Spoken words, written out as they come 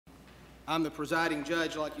I'm the presiding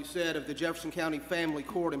judge, like you said, of the Jefferson County Family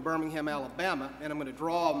Court in Birmingham, Alabama, and I'm going to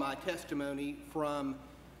draw my testimony from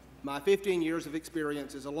my 15 years of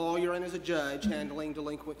experience as a lawyer and as a judge handling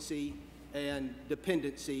delinquency and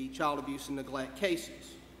dependency, child abuse and neglect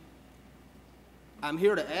cases. I'm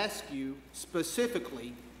here to ask you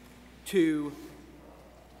specifically to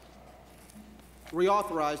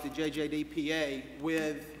reauthorize the JJDPA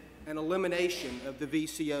with an elimination of the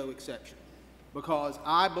VCO exception, because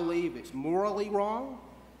I believe it's morally wrong,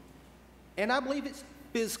 and I believe it's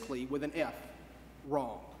physically, with an F,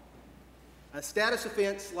 wrong. A status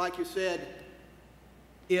offense, like you said,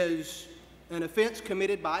 is an offense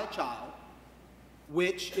committed by a child,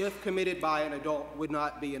 which, if committed by an adult, would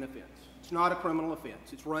not be an offense. It's not a criminal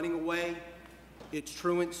offense. It's running away, it's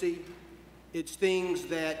truancy, it's things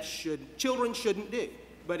that children shouldn't do,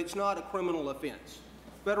 but it's not a criminal offense.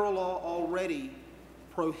 Federal law already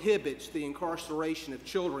prohibits the incarceration of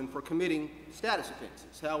children for committing status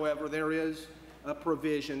offenses. However, there is a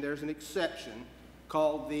provision, there's an exception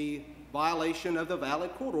called the violation of the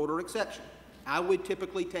valid court order exception. I would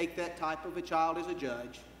typically take that type of a child as a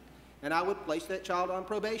judge, and I would place that child on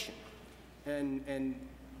probation. And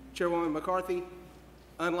Chairwoman McCarthy,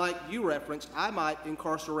 unlike you referenced, I might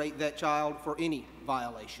incarcerate that child for any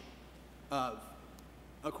violation of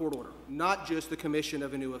a court order, not just the commission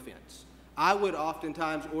of a new offense. I would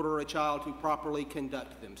oftentimes order a child to properly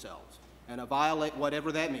conduct themselves, and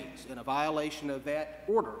whatever that means, and a violation of that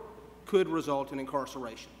order could result in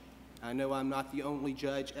incarceration. I know I'm not the only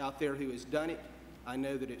judge out there who has done it. I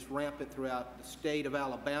know that it's rampant throughout the state of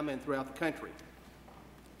Alabama and throughout the country.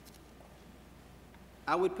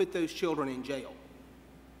 I would put those children in jail.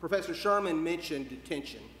 Professor Sherman mentioned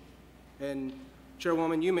detention, and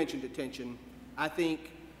Chairwoman, you mentioned detention. I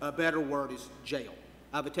think a better word is jail.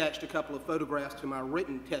 I've attached a couple of photographs to my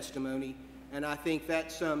written testimony, and I think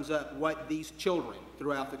that sums up what these children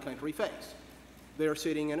throughout the country face. They're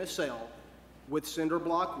sitting in a cell with cinder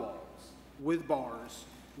block walls, with bars,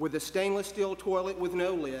 with a stainless steel toilet with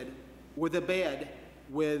no lid, with a bed,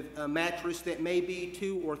 with a mattress that may be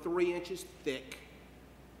 2 or 3 inches thick,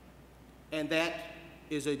 and that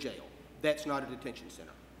is a jail. That's not a detention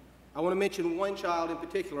center. I want to mention one child in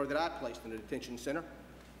particular that I placed in a detention center,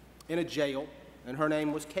 in a jail, and her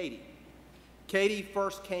name was Katie. Katie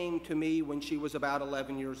first came to me when she was about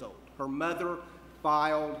 11 years old. Her mother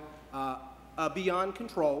filed a beyond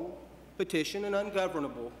control petition, an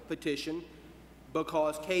ungovernable petition,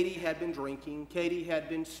 because Katie had been drinking, Katie had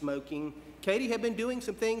been smoking, Katie had been doing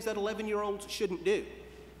some things that 11-year-olds shouldn't do.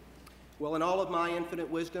 Well, in all of my infinite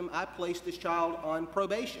wisdom, I placed this child on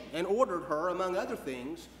probation and ordered her, among other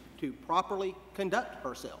things, to properly conduct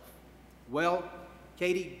herself. Well,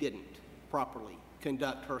 Katie didn't properly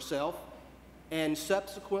conduct herself, and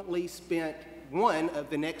subsequently spent one of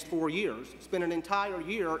the next 4 years, spent an entire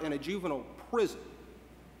year in a juvenile prison,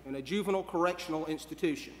 in a juvenile correctional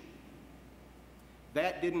institution.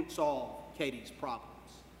 That didn't solve Katie's problems.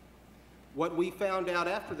 What we found out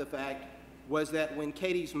after the fact was that when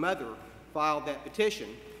Katie's mother filed that petition,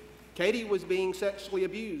 Katie was being sexually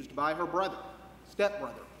abused by her brother,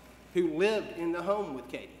 stepbrother, who lived in the home with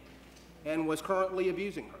Katie and was currently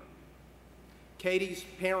abusing her. Katie's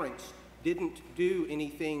parents didn't do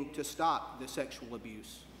anything to stop the sexual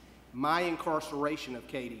abuse. My incarceration of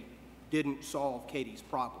Katie didn't solve Katie's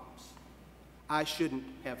problems. I shouldn't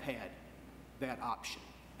have had that option,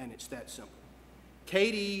 and it's that simple.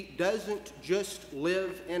 Katie doesn't just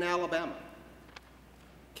live in Alabama.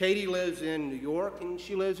 Katie lives in New York, and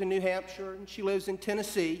she lives in New Hampshire, and she lives in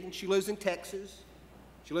Tennessee, and she lives in Texas.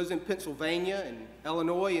 She lives in Pennsylvania and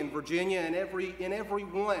Illinois and Virginia and every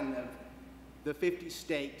one of the 50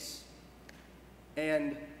 states.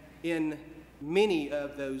 And in many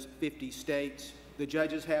of those 50 states, the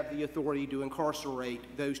judges have the authority to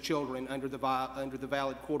incarcerate those children under the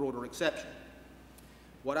valid court order exception.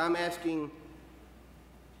 What I'm asking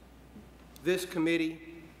this committee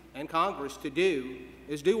and Congress to do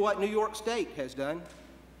is do what New York State has done,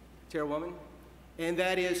 Chairwoman, and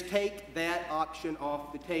that is take that option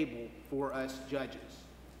off the table for us judges.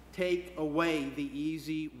 Take away the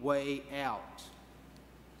easy way out.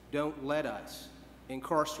 Don't let us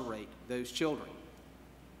incarcerate those children.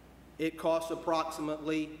 It costs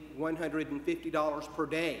approximately $150 per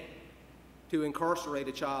day to incarcerate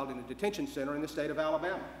a child in a detention center in the state of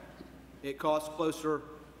Alabama. It costs closer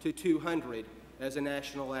to $200 as a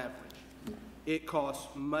national average. It costs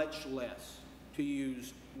much less to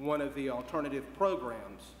use one of the alternative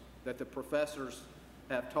programs that the professors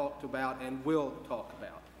have talked about and will talk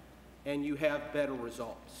about, and you have better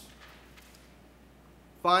results.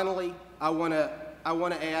 Finally, I want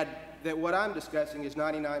to add that what I'm discussing is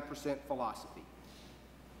 99% philosophy.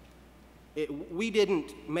 We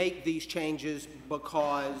didn't make these changes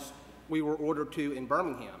because we were ordered to in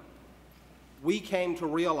Birmingham. We came to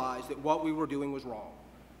realize that what we were doing was wrong.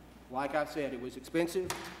 Like I said, it was expensive,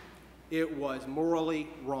 it was morally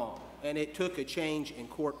wrong, and it took a change in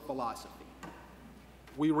court philosophy.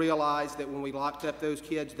 We realized that when we locked up those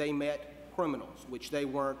kids, they met criminals, which they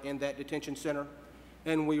weren't in that detention center,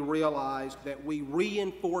 and we realized that we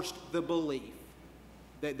reinforced the belief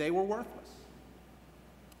that they were worthless.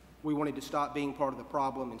 We wanted to stop being part of the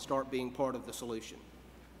problem and start being part of the solution.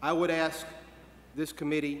 I would ask this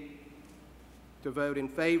committee to vote in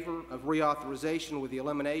favor of reauthorization with the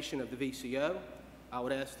elimination of the VCO. I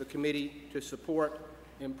would ask the committee to support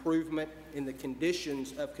improvement in the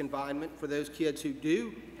conditions of confinement for those kids who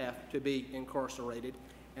do have to be incarcerated.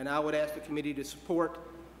 And I would ask the committee to support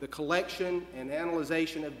the collection and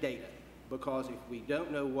analyzation of data, because if we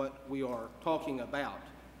don't know what we are talking about,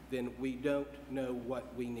 then we don't know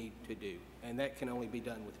what we need to do. And that can only be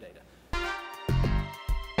done with data.